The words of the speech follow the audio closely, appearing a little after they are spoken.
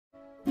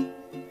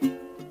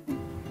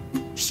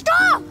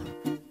Stop!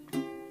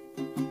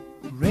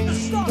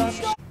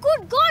 Stop!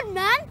 Good God,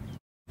 man!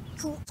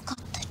 You've got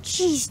the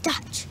cheese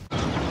touch.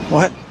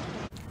 What?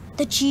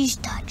 The cheese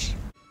touch.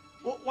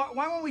 Well,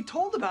 why weren't we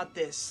told about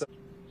this?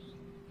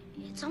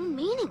 It's all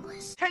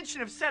meaningless.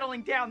 Tension of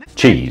settling down. This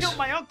Cheese. guy killed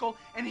my uncle,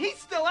 and he's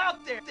still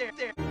out there.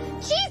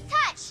 Cheese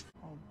touch!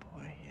 Oh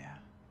boy, yeah.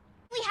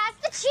 We has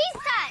the cheese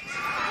touch!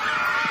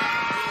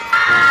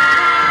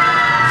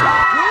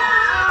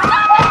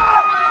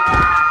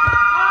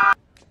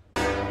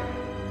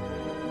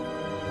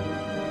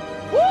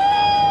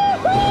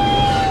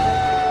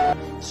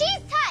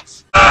 Cheese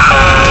touch!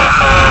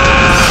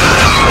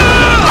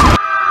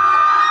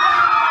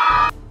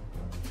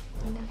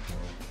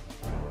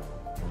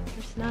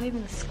 There's not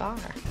even a scar.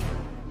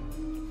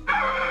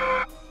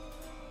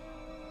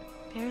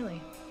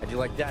 Barely. How'd you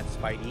like that,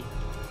 Spidey?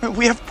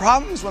 We have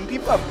problems. When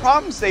people have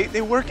problems,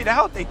 they work it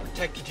out. They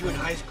Protected you in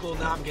high school,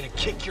 now I'm gonna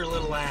kick your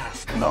little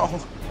ass.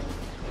 No.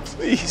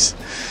 Please.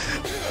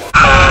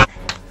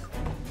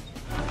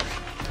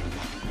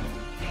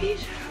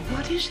 Peter,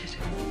 what is it?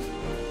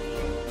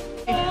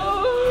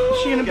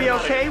 Is she gonna be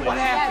okay? What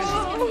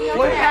happened?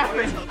 What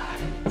happened?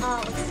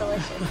 Oh, it looks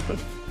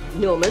delicious.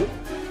 Norman?